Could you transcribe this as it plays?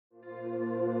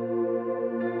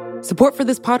Support for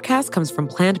this podcast comes from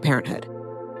Planned Parenthood.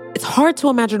 It's hard to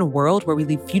imagine a world where we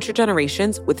leave future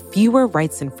generations with fewer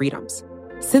rights and freedoms.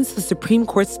 Since the Supreme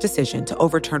Court's decision to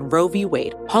overturn Roe v.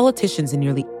 Wade, politicians in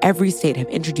nearly every state have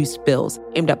introduced bills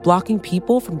aimed at blocking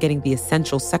people from getting the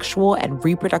essential sexual and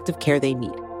reproductive care they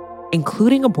need,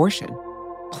 including abortion.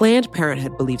 Planned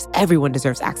Parenthood believes everyone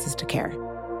deserves access to care.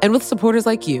 And with supporters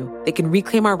like you, they can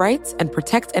reclaim our rights and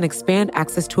protect and expand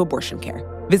access to abortion care.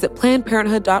 Visit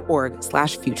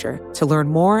PlannedParenthood.org/future to learn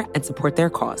more and support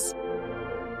their cause.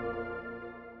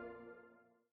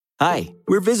 Hi,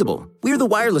 we're Visible. We're the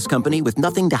wireless company with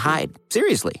nothing to hide.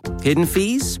 Seriously. Hidden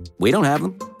fees? We don't have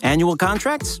them. Annual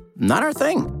contracts? Not our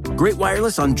thing. Great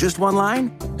wireless on just one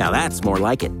line? Now that's more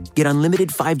like it. Get unlimited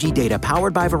 5G data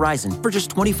powered by Verizon for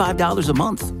just $25 a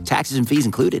month. Taxes and fees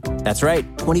included. That's right,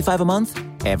 $25 a month,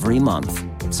 every month.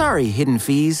 Sorry, hidden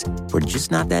fees. We're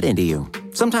just not that into you.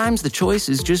 Sometimes the choice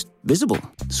is just Visible.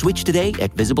 Switch today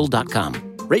at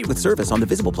Visible.com. Rate with service on the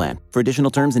Visible plan. For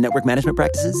additional terms and network management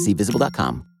practices, see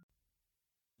Visible.com.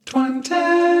 20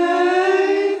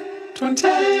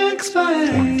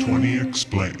 Explained. 2020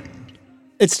 Explained.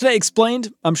 It's Today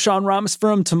Explained. I'm Sean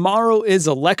Rameswaram. Tomorrow is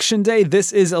Election Day.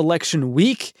 This is Election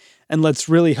Week. And let's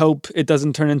really hope it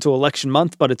doesn't turn into election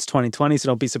month, but it's 2020, so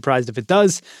don't be surprised if it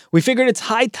does. We figured it's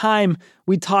high time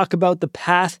we talk about the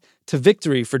path to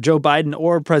victory for Joe Biden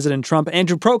or President Trump.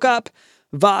 Andrew Prokop,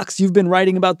 Vox, you've been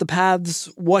writing about the paths.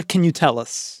 What can you tell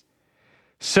us?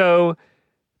 So,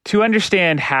 to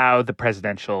understand how the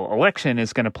presidential election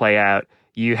is going to play out,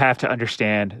 you have to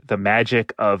understand the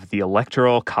magic of the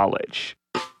Electoral College.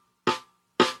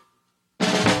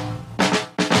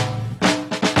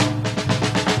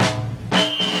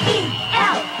 E-L-E-C-T-O-R-A-L.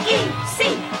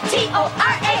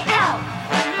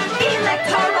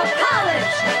 Electoral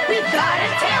College. We've got a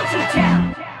tale to tell.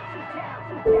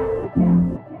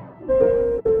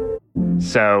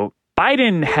 So,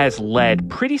 Biden has led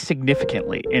pretty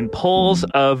significantly in polls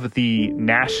of the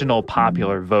national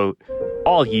popular vote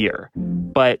all year.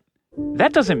 But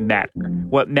that doesn't matter.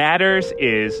 What matters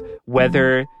is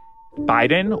whether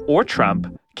Biden or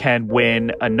Trump can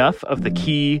win enough of the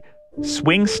key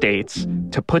swing states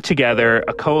to put together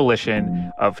a coalition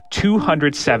of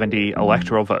 270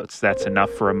 electoral votes. That's enough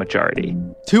for a majority.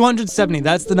 270,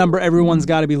 that's the number everyone's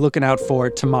got to be looking out for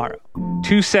tomorrow.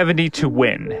 270 to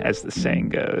win, as the saying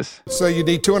goes. So you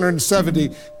need 270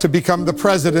 to become the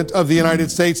president of the United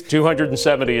States.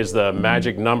 270 is the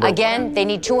magic number. Again, they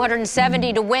need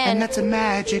 270 to win. And that's a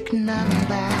magic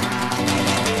number.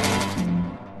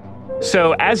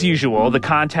 So, as usual, the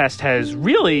contest has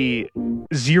really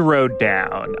zeroed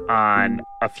down on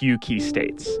a few key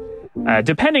states.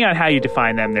 Depending on how you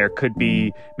define them, there could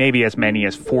be maybe as many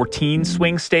as 14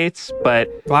 swing states, but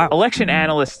election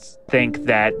analysts think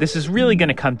that this is really going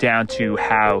to come down to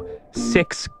how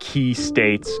 6 key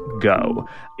states go.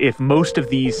 If most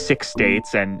of these 6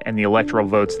 states and the electoral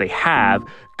votes they have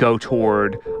go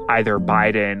toward either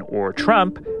Biden or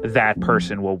Trump, that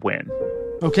person will win.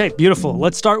 Okay, beautiful.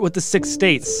 Let's start with the 6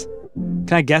 states.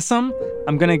 Can I guess them?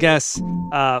 I'm going to guess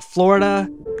Florida.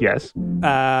 Yes.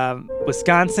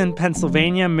 Wisconsin,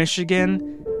 Pennsylvania,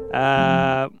 Michigan,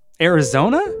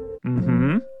 Arizona?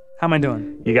 Mm-hmm. How am I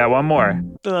doing? You got one more.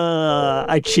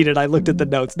 I cheated. I looked at the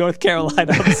notes. North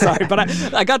Carolina. I'm sorry, but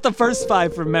I got the first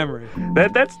 5 from memory.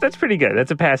 That's pretty good.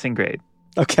 That's a passing grade.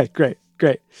 Okay, great.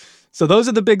 So those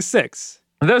are the big 6.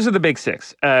 Those are the big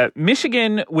 6.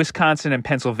 Michigan, Wisconsin, and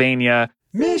Pennsylvania.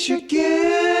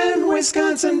 Michigan,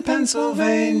 Wisconsin,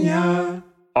 Pennsylvania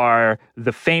are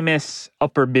the famous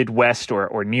upper Midwest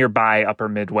or nearby upper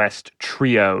Midwest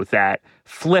trio that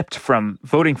flipped from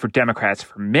voting for Democrats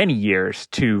for many years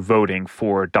to voting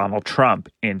for Donald Trump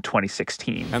in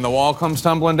 2016. And the wall comes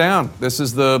tumbling down. This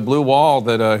is the blue wall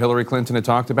that Hillary Clinton had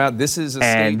talked about. This is a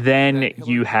and then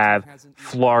you have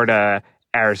Florida,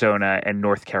 Arizona, and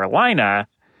North Carolina.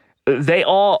 They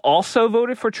all also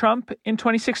voted for Trump in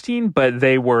 2016, but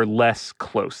they were less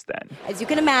close then. As you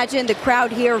can imagine, the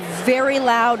crowd here, very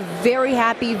loud, very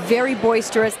happy, very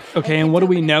boisterous. Okay, and what do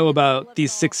we know about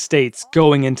these 6 states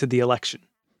going into the election?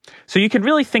 So you could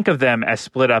really think of them as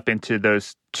split up into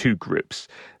those 2 groups.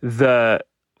 The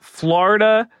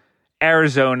Florida,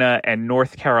 Arizona, and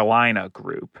North Carolina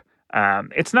group.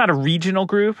 It's not a regional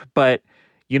group, but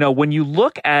when you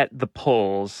look at the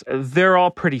polls, they're all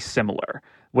pretty similar.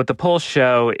 What the polls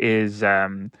show is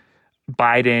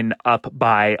Biden up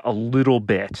by a little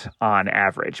bit on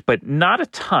average, but not a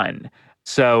ton.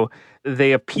 So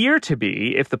they appear to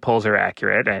be, if the polls are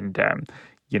accurate, and,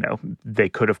 they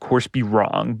could, of course, be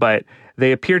wrong, but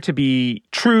they appear to be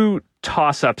true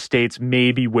toss-up states,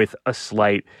 maybe with a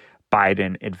slight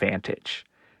Biden advantage.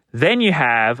 Then you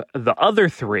have the other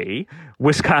three,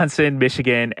 Wisconsin,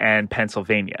 Michigan, and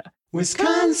Pennsylvania.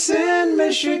 Wisconsin,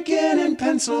 Michigan, and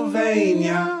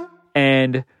Pennsylvania.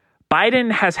 And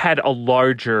Biden has had a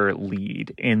larger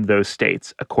lead in those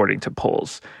states, according to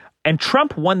polls. And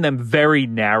Trump won them very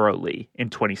narrowly in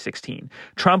 2016.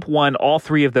 Trump won all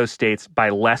three of those states by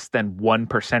less than 1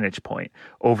 percentage point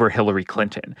over Hillary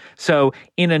Clinton. So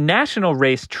in a national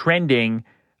race trending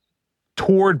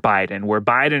toward Biden, where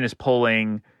Biden is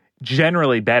polling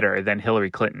generally better than Hillary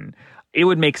Clinton, it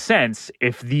would make sense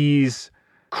if these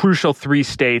crucial three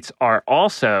states are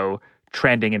also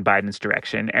trending in Biden's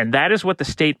direction. And that is what the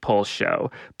state polls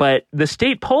show. But the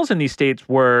state polls in these states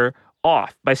were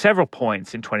off by several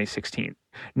points in 2016.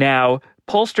 Now,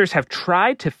 pollsters have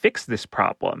tried to fix this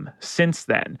problem since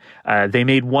then. They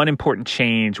made one important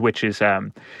change, which is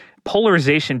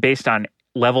polarization based on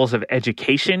levels of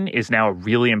education is now a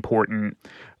really important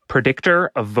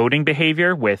predictor of voting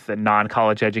behavior, with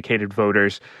non-college educated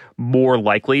voters more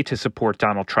likely to support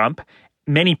Donald Trump.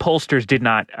 Many pollsters did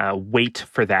not wait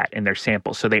for that in their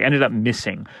samples, so they ended up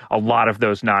missing a lot of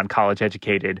those non-college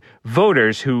educated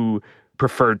voters who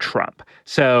preferred Trump.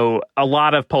 So a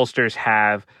lot of pollsters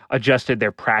have adjusted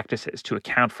their practices to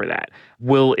account for that.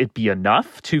 Will it be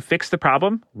enough to fix the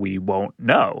problem? We won't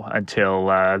know until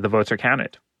the votes are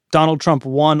counted. Donald Trump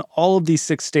won all of these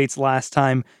 6 states last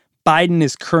time. Biden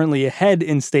is currently ahead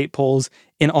in state polls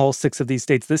in all 6 of these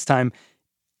states this time.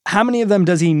 How many of them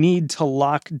does he need to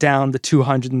lock down the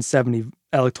 270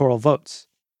 electoral votes?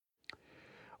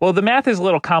 Well, the math is a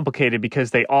little complicated because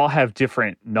they all have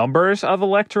different numbers of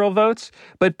electoral votes.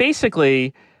 But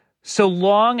basically, so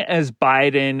long as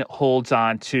Biden holds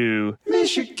on to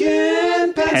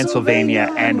Michigan,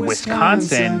 Pennsylvania, and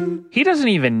Wisconsin, he doesn't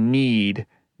even need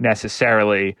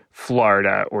necessarily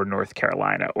Florida or North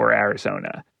Carolina or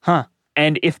Arizona. Huh.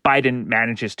 And if Biden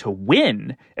manages to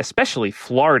win, especially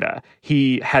Florida,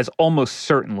 he has almost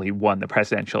certainly won the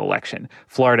presidential election.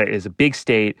 Florida is a big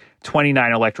state,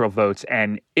 29 electoral votes,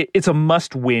 and it's a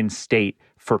must-win state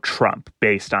for Trump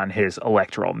based on his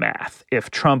electoral math.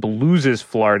 If Trump loses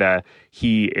Florida,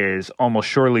 he is almost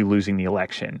surely losing the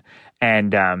election.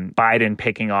 And Biden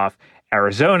picking off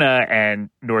Arizona and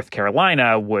North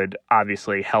Carolina would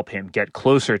obviously help him get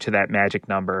closer to that magic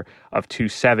number of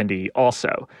 270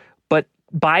 also. But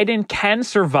Biden can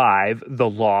survive the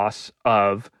loss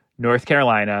of North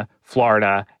Carolina,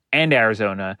 Florida, and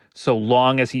Arizona so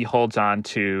long as he holds on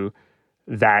to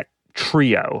that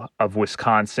trio of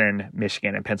Wisconsin,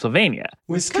 Michigan, and Pennsylvania.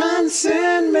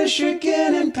 Wisconsin,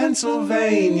 Michigan, and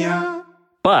Pennsylvania.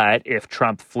 But if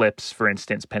Trump flips, for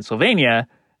instance, Pennsylvania,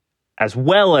 as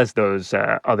well as those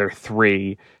other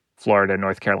 3, Florida,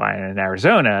 North Carolina, and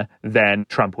Arizona, then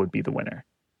Trump would be the winner.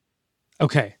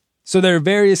 Okay. So there are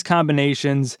various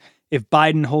combinations. If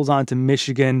Biden holds on to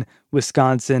Michigan,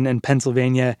 Wisconsin, and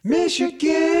Pennsylvania,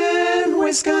 Michigan,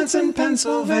 Wisconsin,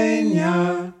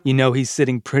 Pennsylvania, you know he's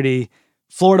sitting pretty.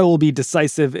 Florida will be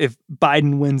decisive if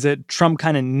Biden wins it. Trump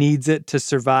kind of needs it to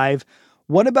survive.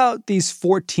 What about these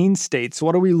 14 states?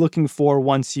 What are we looking for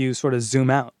once you sort of zoom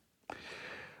out?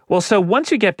 Well, so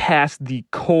once you get past the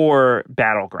core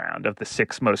battleground of the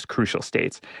 6 most crucial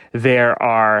states, there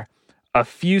are a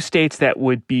few states that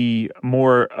would be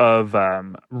more of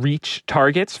reach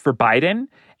targets for Biden,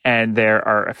 and there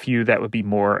are a few that would be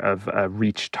more of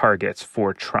reach targets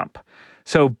for Trump.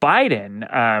 So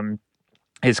Biden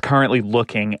is currently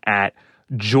looking at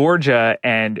Georgia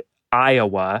and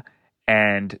Iowa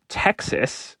and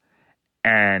Texas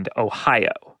and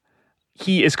Ohio.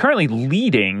 He is currently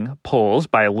leading polls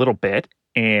by a little bit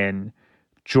in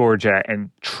Georgia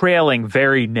and trailing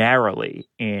very narrowly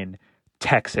in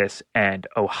Texas and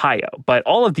Ohio. But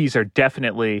all of these are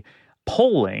definitely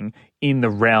polling in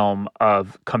the realm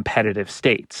of competitive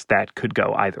states that could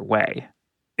go either way.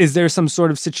 Is there some sort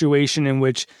of situation in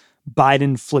which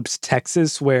Biden flips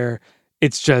Texas where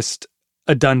it's just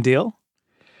a done deal?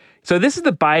 So this is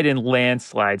the Biden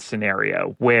landslide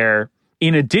scenario where,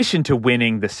 in addition to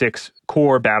winning the 6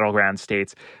 core battleground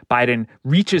states, Biden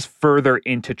reaches further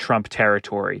into Trump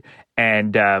territory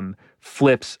and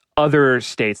flips other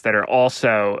states that are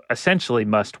also essentially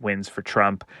must-wins for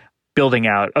Trump, building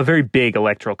out a very big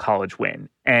electoral college win.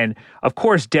 And of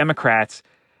course, Democrats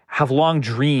have long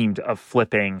dreamed of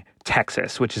flipping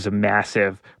Texas, which is a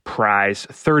massive prize.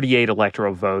 38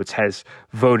 electoral votes, has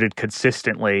voted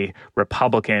consistently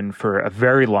Republican for a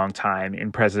very long time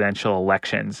in presidential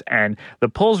elections. And the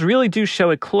polls really do show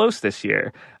it close this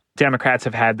year. Democrats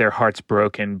have had their hearts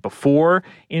broken before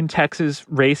in Texas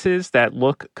races that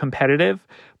look competitive.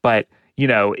 But, you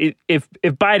know, if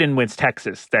Biden wins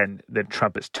Texas, then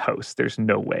Trump is toast. There's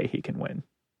no way he can win.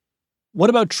 What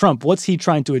about Trump? What's he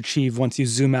trying to achieve once you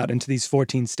zoom out into these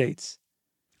 14 states?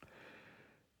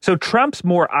 So Trump's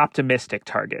more optimistic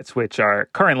targets, which are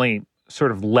currently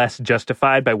sort of less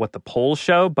justified by what the polls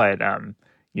show, but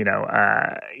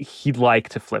he'd like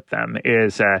to flip them,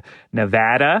 is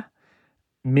Nevada,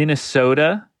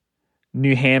 Minnesota,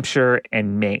 New Hampshire,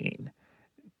 and Maine.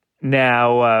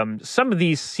 Now, some of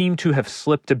these seem to have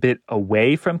slipped a bit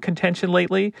away from contention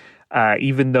lately.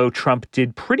 Even though Trump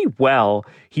did pretty well,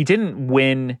 he didn't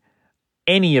win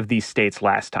any of these states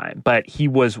last time, but he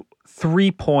was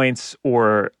 3 points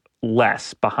or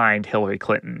less behind Hillary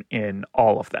Clinton in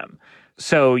all of them.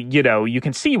 So, you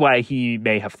can see why he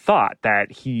may have thought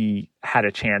that he had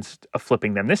a chance of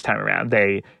flipping them this time around.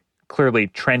 They clearly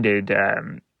trended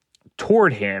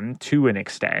toward him to an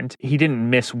extent. He didn't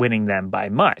miss winning them by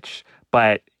much,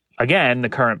 but again, the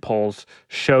current polls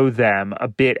show them a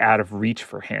bit out of reach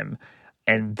for him,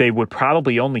 and they would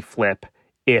probably only flip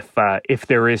if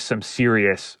there is some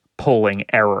serious polling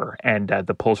error and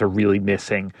the polls are really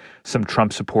missing some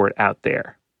Trump support out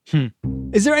there.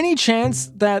 Is there any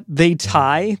chance that they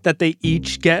tie, that they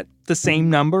each get the same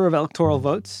number of electoral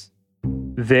votes?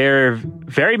 There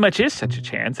very much is such a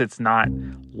chance. It's not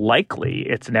likely.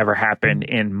 It's never happened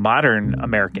in modern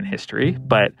American history,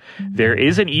 but there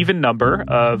is an even number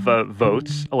of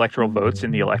votes, electoral votes in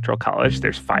the Electoral College.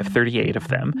 There's 538 of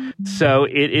them. So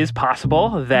it is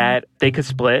possible that they could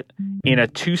split in a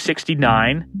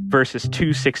 269 versus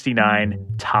 269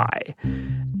 tie.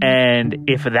 And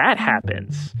if that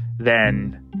happens,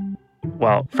 then,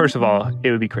 well, first of all,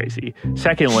 it would be crazy.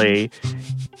 Secondly,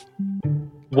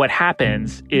 what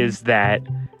happens is that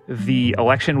the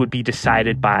election would be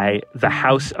decided by the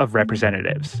House of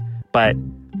Representatives, but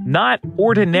not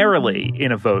ordinarily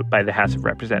in a vote by the House of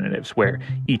Representatives where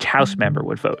each House member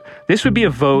would vote. This would be a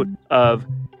vote of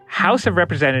House of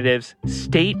Representatives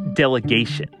state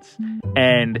delegations,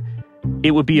 and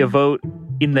it would be a vote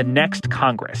in the next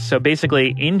Congress. So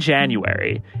basically in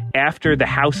January, after the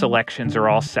House elections are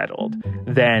all settled,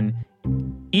 then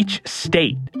each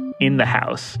state in the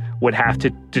House would have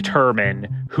to determine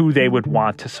who they would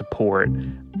want to support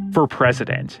for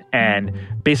president. And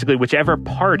basically, whichever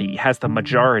party has the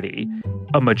majority,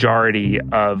 a majority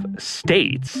of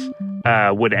states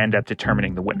would end up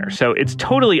determining the winner. So it's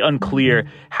totally unclear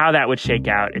how that would shake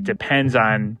out. It depends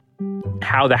on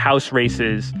how the House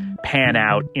races pan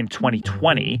out in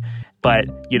 2020. But,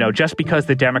 just because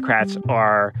the Democrats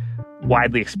are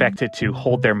widely expected to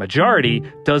hold their majority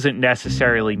doesn't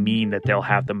necessarily mean that they'll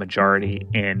have the majority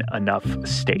in enough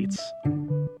states.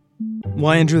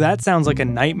 Well, Andrew, that sounds like a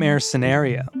nightmare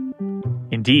scenario.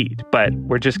 Indeed, but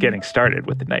we're just getting started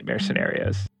with the nightmare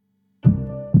scenarios.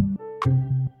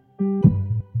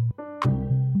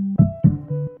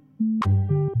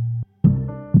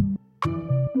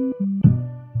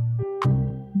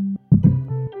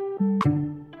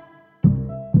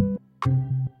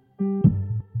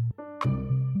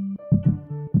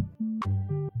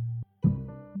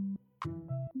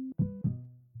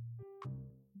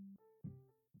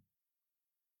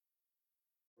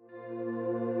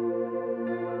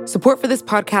 Support for this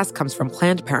podcast comes from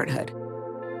Planned Parenthood.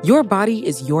 Your body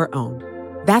is your own.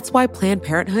 That's why Planned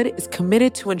Parenthood is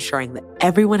committed to ensuring that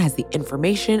everyone has the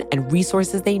information and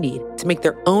resources they need to make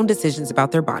their own decisions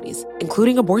about their bodies,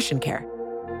 including abortion care.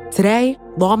 Today,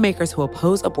 lawmakers who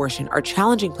oppose abortion are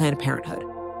challenging Planned Parenthood.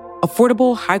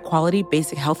 Affordable, high-quality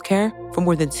basic health care for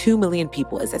more than 2 million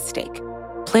people is at stake.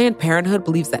 Planned Parenthood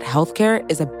believes that health care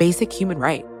is a basic human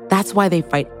right. That's why they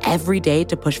fight every day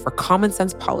to push for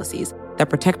common-sense policies that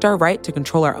protect our right to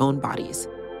control our own bodies.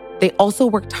 They also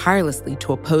work tirelessly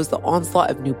to oppose the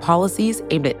onslaught of new policies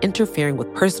aimed at interfering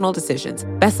with personal decisions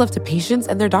best left to patients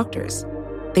and their doctors.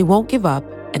 They won't give up,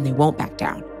 and they won't back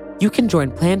down. You can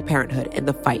join Planned Parenthood in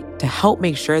the fight to help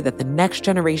make sure that the next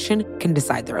generation can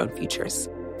decide their own futures.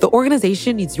 The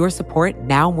organization needs your support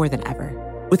now more than ever.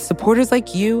 With supporters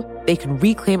like you, they can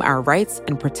reclaim our rights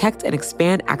and protect and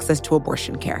expand access to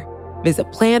abortion care. Visit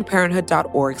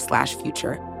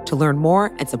PlannedParenthood.org/future to learn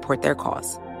more and support their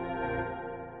cause.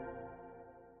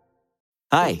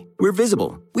 Hi, we're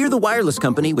Visible. We're the wireless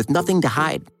company with nothing to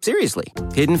hide. Seriously.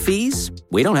 Hidden fees?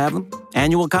 We don't have them.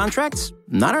 Annual contracts?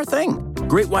 Not our thing.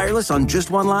 Great wireless on just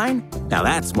one line? Now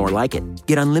that's more like it.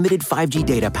 Get unlimited 5G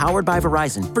data powered by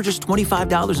Verizon for just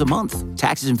 $25 a month.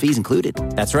 Taxes and fees included.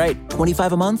 That's right,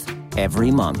 $25 a month,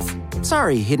 every month.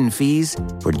 Sorry, hidden fees.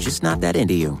 We're just not that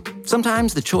into you.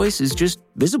 Sometimes the choice is just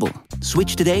Visible.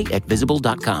 Switch today at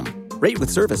Visible.com. Rate with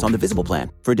service on the Visible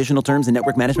plan. For additional terms and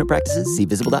network management practices, see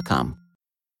Visible.com.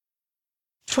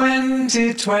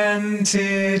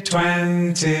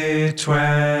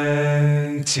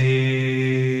 2020.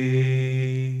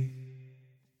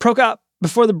 Prokop,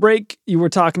 before the break, you were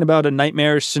talking about a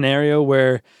nightmarish scenario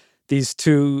where these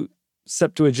two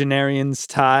septuagenarians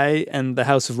tie and the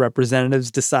House of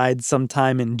Representatives decide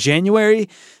sometime in January,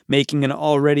 making an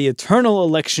already eternal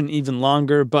election even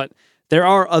longer. But there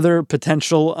are other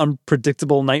potential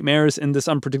unpredictable nightmares in this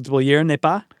unpredictable year, n'est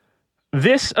pas?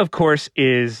 This, of course,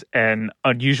 is an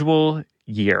unusual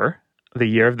year, the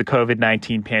year of the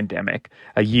COVID-19 pandemic,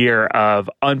 a year of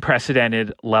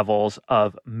unprecedented levels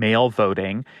of mail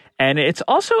voting. And it's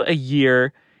also a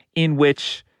year in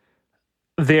which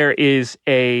there is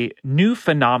a new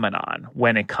phenomenon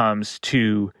when it comes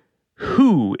to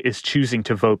who is choosing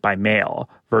to vote by mail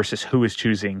versus who is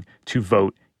choosing to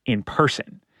vote in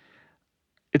person.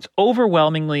 It's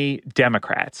overwhelmingly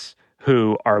Democrats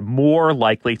who are more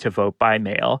likely to vote by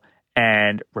mail,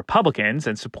 and Republicans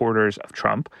and supporters of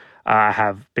Trump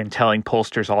have been telling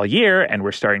pollsters all year, and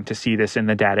we're starting to see this in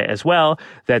the data as well,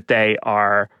 that they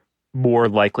are more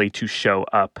likely to show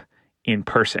up in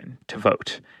person to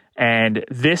vote. And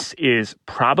this is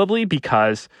probably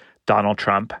because Donald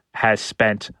Trump has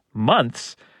spent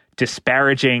months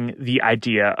disparaging the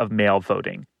idea of mail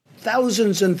voting.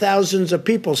 Thousands and thousands of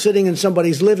people sitting in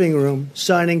somebody's living room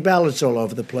signing ballots all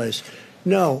over the place.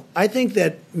 No, I think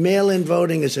that mail-in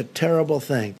voting is a terrible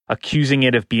thing. Accusing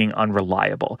it of being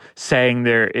unreliable, saying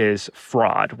there is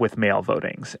fraud with mail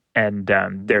votings, and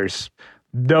there's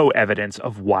no evidence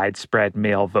of widespread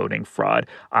mail voting fraud.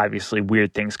 Obviously,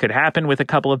 weird things could happen with a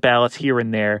couple of ballots here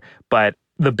and there, but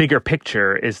the bigger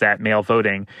picture is that mail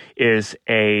voting is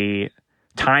a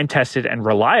time-tested and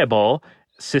reliable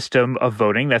system of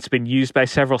voting that's been used by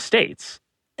several states.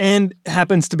 And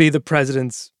happens to be the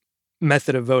president's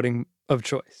method of voting of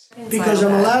choice. Because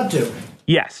I'm allowed to.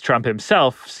 Yes, Trump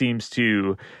himself seems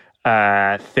to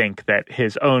think that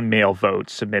his own mail vote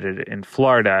submitted in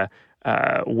Florida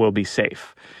will be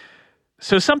safe.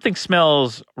 So something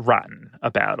smells rotten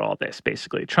about all this,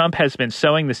 basically. Trump has been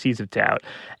sowing the seeds of doubt,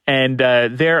 and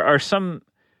there are some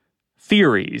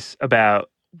theories about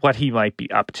what he might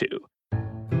be up to,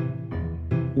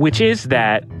 which is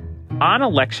that on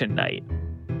election night,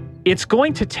 it's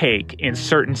going to take, in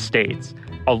certain states,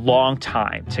 a long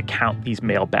time to count these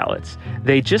mail ballots.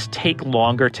 They just take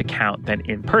longer to count than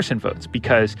in-person votes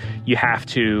because you have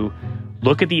to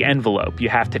look at the envelope. You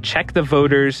have to check the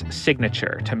voter's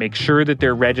signature to make sure that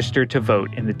they're registered to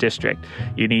vote in the district.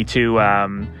 You need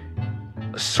to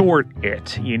sort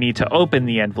it. You need to open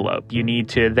the envelope. You need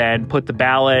to then put the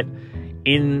ballot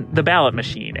in the ballot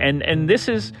machine. And this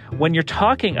is when you're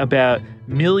talking about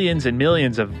millions and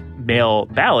millions of mail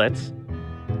ballots,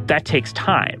 that takes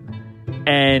time.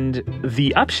 And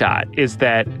the upshot is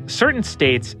that certain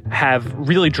states have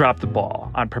really dropped the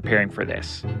ball on preparing for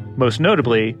this. Most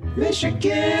notably,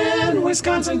 Michigan,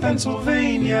 Wisconsin,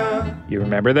 Pennsylvania. You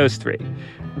remember those three.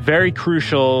 Very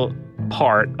crucial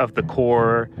part of the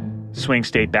core swing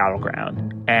state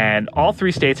battleground. And all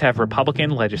three states have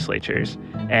Republican legislatures,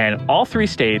 and all three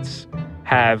states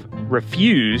have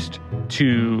refused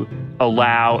to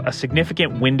allow a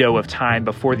significant window of time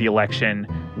before the election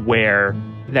where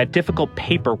that difficult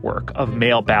paperwork of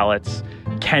mail ballots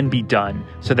can be done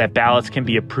so that ballots can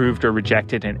be approved or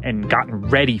rejected and gotten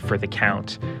ready for the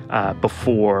count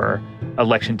before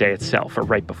Election Day itself or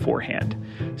right beforehand.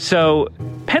 So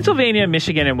Pennsylvania,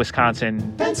 Michigan, and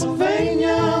Wisconsin.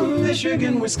 Pennsylvania,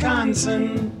 Michigan,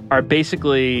 Wisconsin. Are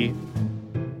basically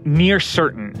near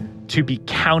certain to be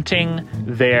counting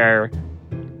their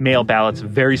mail ballots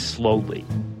very slowly.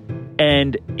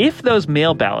 And if those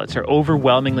mail ballots are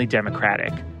overwhelmingly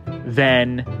Democratic,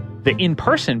 then the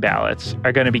in-person ballots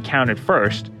are going to be counted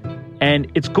first, and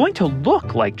it's going to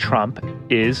look like Trump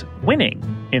is winning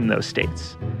in those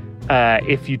states.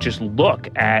 If you just look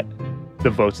at the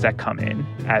votes that come in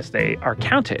as they are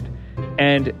counted.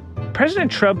 And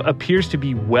President Trump appears to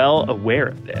be well aware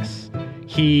of this.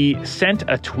 He sent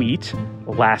a tweet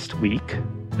last week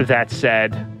that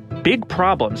said, "Big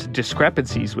problems,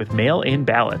 discrepancies with mail-in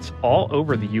ballots all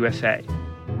over the USA.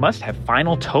 Must have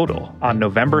final total on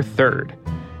November 3rd.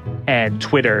 And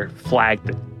Twitter flagged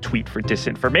the tweet for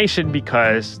disinformation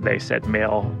because they said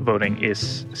mail voting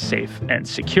is safe and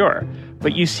secure.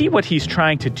 But you see what he's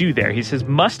trying to do there. He says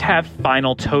must have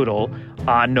final total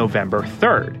on November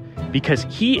 3rd because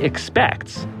he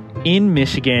expects in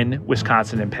Michigan,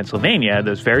 Wisconsin, and Pennsylvania,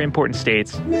 those very important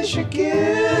states,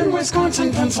 Michigan,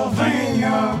 Wisconsin,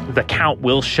 Pennsylvania, the count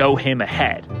will show him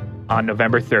ahead on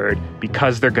November 3rd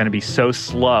because they're going to be so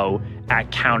slow at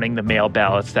counting the mail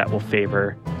ballots that will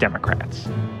favor Democrats.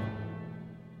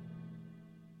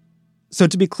 So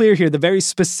to be clear here, the very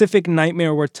specific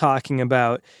nightmare we're talking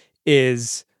about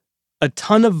is a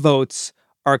ton of votes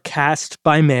are cast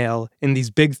by mail in these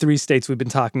big 3 states we've been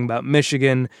talking about: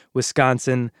 Michigan,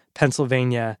 Wisconsin,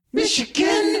 Pennsylvania.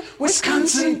 Michigan,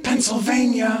 Wisconsin,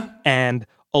 Pennsylvania. And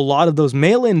a lot of those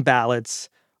mail-in ballots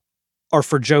are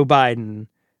for Joe Biden,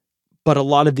 but a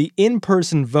lot of the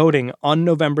in-person voting on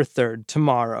November 3rd,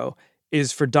 tomorrow,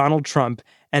 is for Donald Trump,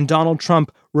 and Donald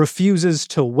Trump refuses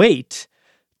to wait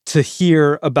to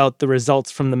hear about the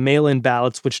results from the mail-in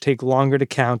ballots, which take longer to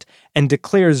count, and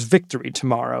declares victory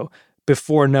tomorrow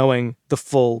before knowing the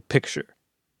full picture.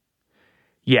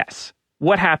 Yes.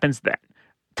 What happens then?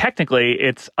 Technically,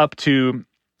 it's up to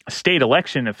state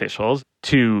election officials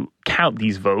to count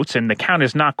these votes, and the count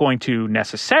is not going to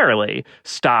necessarily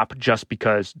stop just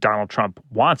because Donald Trump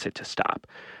wants it to stop.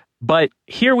 But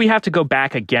here we have to go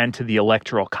back again to the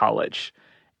Electoral College.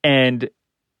 And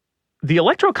the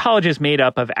Electoral College is made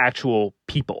up of actual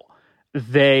people.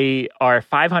 They are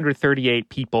 538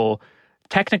 people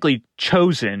technically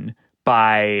chosen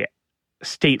by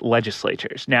state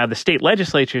legislatures. Now, the state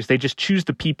legislatures, they just choose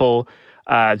the people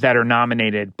that are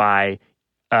nominated by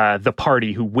the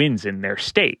party who wins in their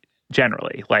state,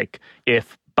 generally. Like,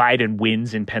 if Biden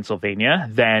wins in Pennsylvania,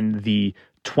 then the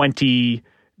 20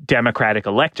 Democratic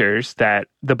electors that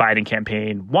the Biden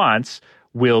campaign wants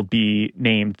will be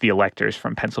named the electors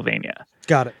from Pennsylvania.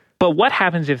 Got it. But what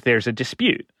happens if there's a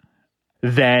dispute?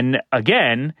 Then,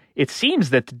 again, it seems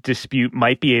that the dispute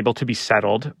might be able to be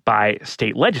settled by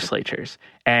state legislatures.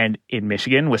 And in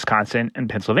Michigan, Wisconsin, and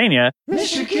Pennsylvania,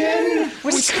 Michigan,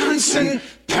 Wisconsin,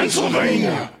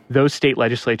 Pennsylvania, those state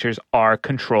legislatures are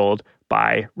controlled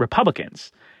by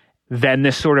Republicans. Then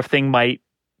this sort of thing might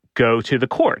go to the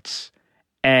courts.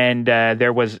 And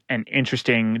there was an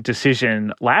interesting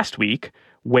decision last week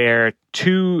where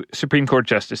 2 Supreme Court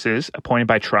justices appointed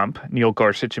by Trump, Neil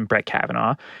Gorsuch and Brett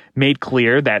Kavanaugh, made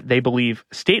clear that they believe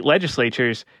state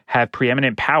legislatures have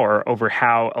preeminent power over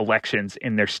how elections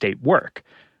in their state work.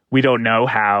 We don't know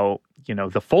how,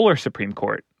 the fuller Supreme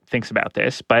Court thinks about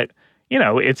this, but,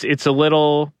 it's a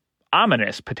little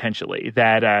ominous potentially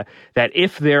that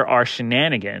if there are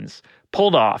shenanigans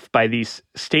pulled off by these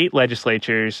state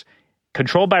legislatures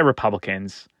controlled by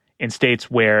Republicans in states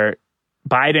where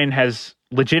Biden has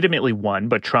legitimately won,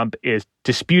 but Trump is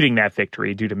disputing that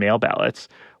victory due to mail ballots.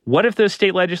 What if those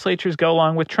state legislatures go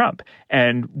along with Trump?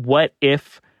 And what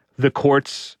if the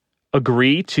courts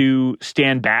agree to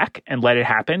stand back and let it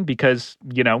happen because,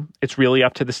 it's really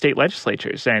up to the state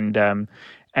legislatures and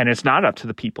it's not up to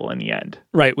the people in the end?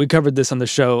 Right. We covered this on the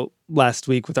show last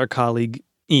week with our colleague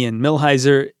Ian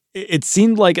Millhiser. It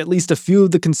seemed like at least a few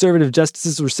of the conservative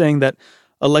justices were saying that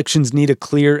elections need a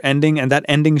clear ending, and that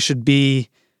ending should be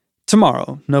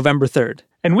tomorrow, November 3rd.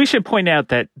 And we should point out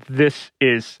that this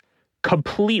is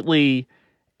completely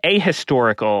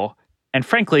ahistorical and,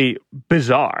 frankly,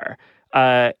 bizarre.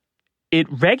 It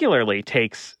regularly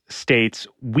takes states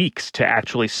weeks to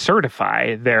actually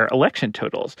certify their election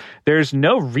totals. There's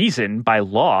no reason by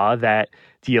law that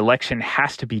the election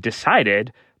has to be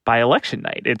decided by election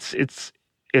night. It's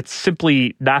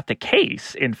simply not the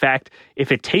case. In fact,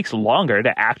 if it takes longer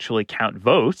to actually count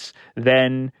votes,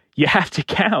 then you have to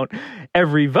count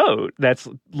every vote that's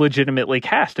legitimately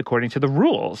cast according to the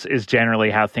rules, is generally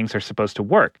how things are supposed to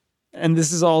work. And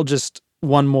this is all just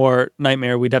one more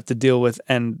nightmare we'd have to deal with,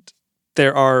 and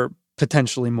there are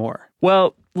potentially more.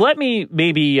 Well, let me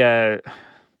maybe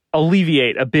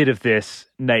alleviate a bit of this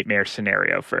nightmare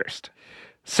scenario first.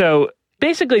 So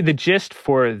basically, the gist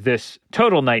for this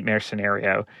total nightmare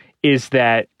scenario is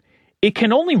that it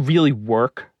can only really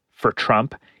work for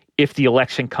Trump if the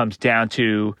election comes down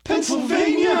to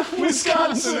Pennsylvania,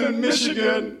 Wisconsin, and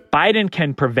Michigan. Biden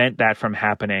can prevent that from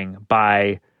happening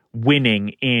by winning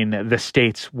in the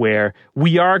states where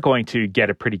we are going to get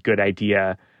a pretty good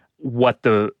idea what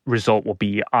the result will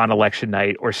be on election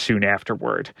night or soon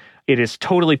afterward. It is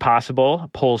totally possible.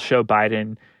 Polls show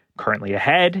Biden currently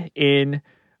ahead in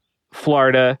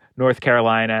Florida, North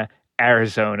Carolina,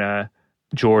 Arizona,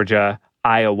 Georgia,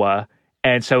 Iowa.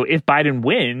 And so if Biden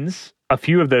wins a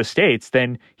few of those states,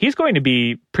 then he's going to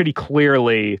be pretty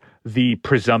clearly the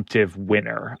presumptive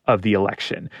winner of the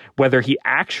election. Whether he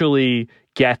actually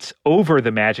gets over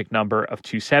the magic number of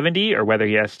 270 or whether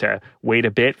he has to wait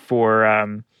a bit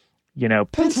for,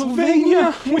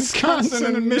 Pennsylvania,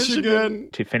 Wisconsin, and Michigan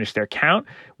to finish their count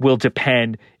will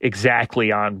depend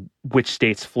exactly on which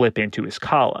states flip into his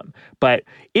column. But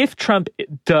if Trump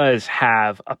does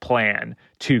have a plan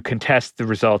to contest the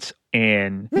results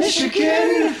in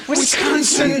Michigan,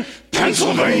 Wisconsin,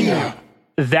 Pennsylvania,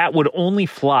 that would only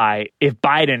fly if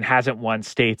Biden hasn't won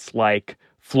states like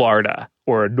Florida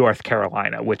or North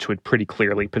Carolina, which would pretty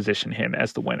clearly position him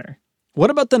as the winner. What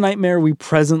about the nightmare we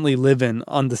presently live in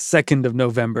on the 2nd of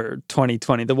November,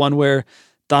 2020, the one where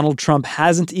Donald Trump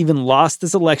hasn't even lost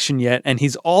this election yet, and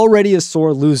he's already a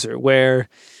sore loser, where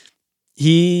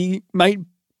he might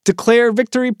declare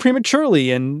victory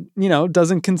prematurely and,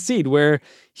 doesn't concede, where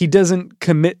he doesn't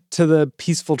commit to the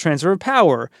peaceful transfer of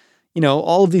power,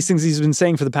 all of these things he's been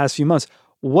saying for the past few months.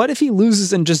 What if he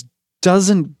loses and just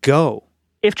doesn't go?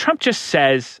 If Trump just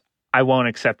says, I won't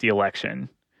accept the election,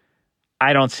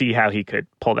 I don't see how he could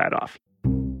pull that off.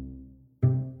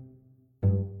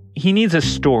 He needs a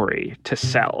story to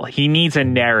sell. He needs a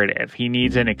narrative. He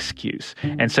needs an excuse.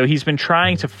 And so he's been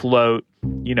trying to float,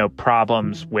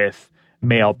 problems with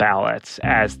mail ballots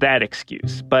as that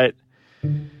excuse. But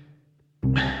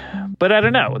I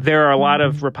don't know. There are a lot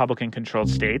of Republican-controlled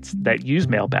states that use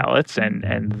mail ballots,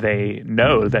 and they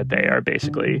know that they are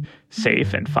basically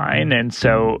safe and fine. And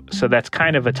so that's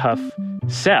kind of a tough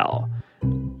sell.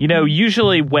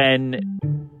 Usually when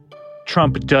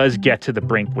Trump does get to the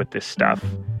brink with this stuff,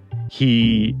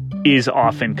 he is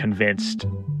often convinced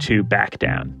to back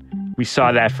down. We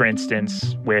saw that, for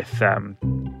instance, with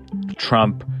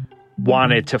Trump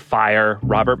wanted to fire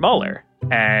Robert Mueller,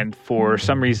 and for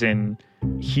some reason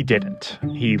he didn't.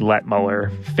 He let Mueller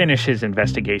finish his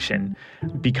investigation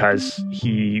because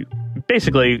he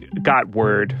basically got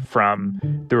word from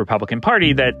the Republican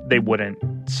Party that they wouldn't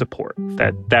support,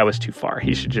 that was too far.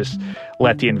 He should just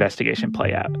let the investigation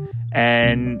play out.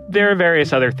 And there are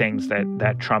various other things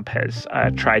that Trump has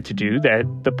tried to do that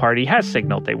the party has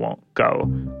signaled they won't go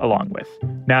along with.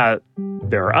 Now,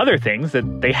 there are other things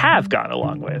that they have gone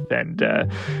along with. And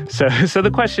so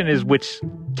the question is which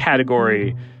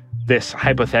category this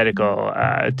hypothetical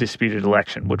disputed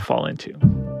election would fall into.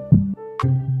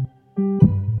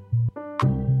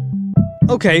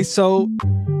 Okay, so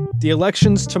the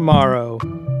election's tomorrow,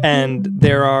 and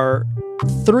there are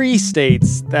 3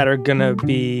 states that are going to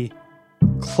be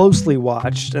closely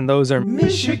watched, and those are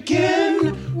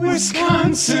Michigan,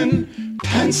 Wisconsin,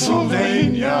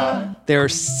 Pennsylvania. There are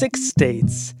 6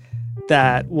 states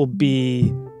that will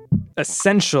be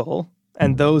essential,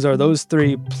 and those are those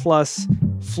 3 plus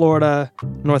Florida,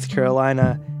 North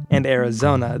Carolina, and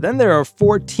Arizona. Then there are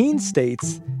 14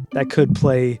 states that could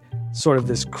play sort of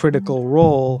this critical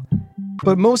role.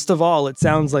 But most of all, it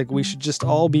sounds like we should just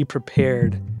all be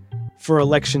prepared for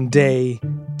election day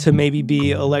to maybe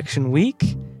be election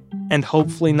week and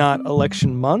hopefully not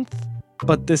election month.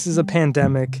 But this is a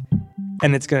pandemic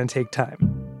and it's going to take time.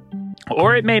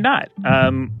 Or it may not.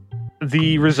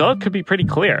 The result could be pretty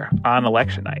clear on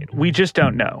election night. We just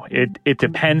don't know. It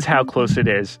depends how close it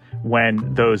is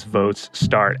when those votes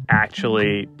start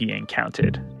actually being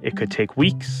counted. It could take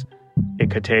weeks.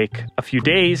 It could take a few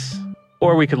days,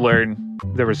 or we could learn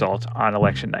the result on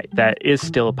election night. That is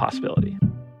still a possibility.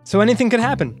 So anything could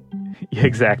happen.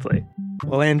 Exactly.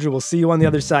 Well, Andrew, we'll see you on the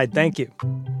other side. Thank you.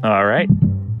 All right.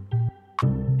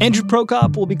 Andrew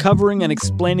Prokop will be covering and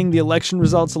explaining the election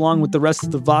results along with the rest of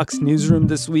the Vox newsroom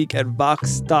this week at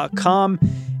Vox.com.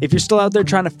 If you're still out there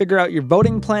trying to figure out your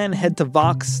voting plan, head to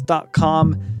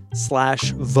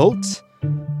Vox.com/vote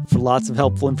for lots of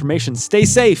helpful information. Stay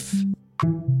safe.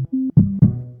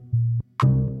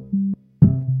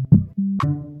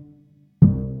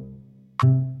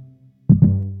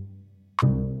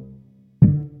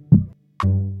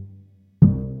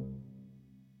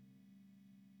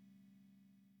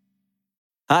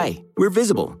 Hi, we're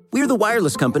Visible. We're the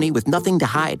wireless company with nothing to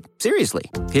hide. Seriously.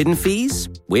 Hidden fees?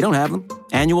 We don't have them.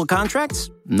 Annual contracts?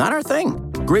 Not our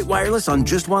thing. Great wireless on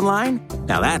just one line?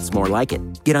 Now that's more like it.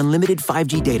 Get unlimited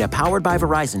 5G data powered by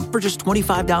Verizon for just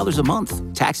 $25 a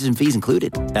month. Taxes and fees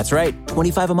included. That's right,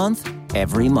 $25 a month,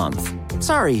 every month.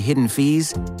 Sorry, hidden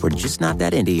fees. We're just not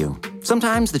that into you.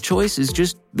 Sometimes the choice is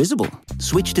just Visible.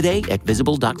 Switch today at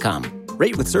Visible.com.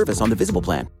 Rate with service on the Visible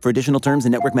plan. For additional terms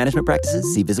and network management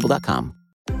practices, see Visible.com.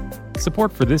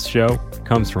 Support for this show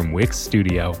comes from Wix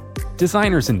Studio.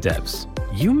 Designers and devs,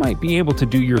 you might be able to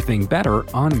do your thing better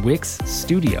on Wix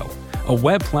Studio, a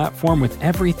web platform with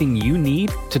everything you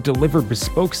need to deliver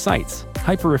bespoke sites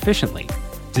hyper-efficiently.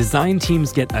 Design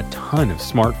teams get a ton of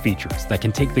smart features that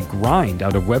can take the grind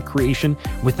out of web creation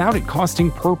without it costing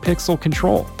per pixel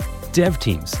control. Dev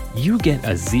teams, you get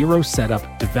a zero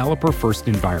setup developer-first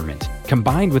environment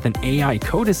combined with an AI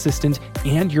code assistant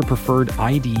and your preferred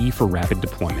IDE for rapid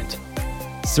deployment.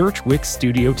 Search Wix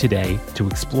Studio today to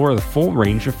explore the full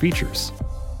range of features.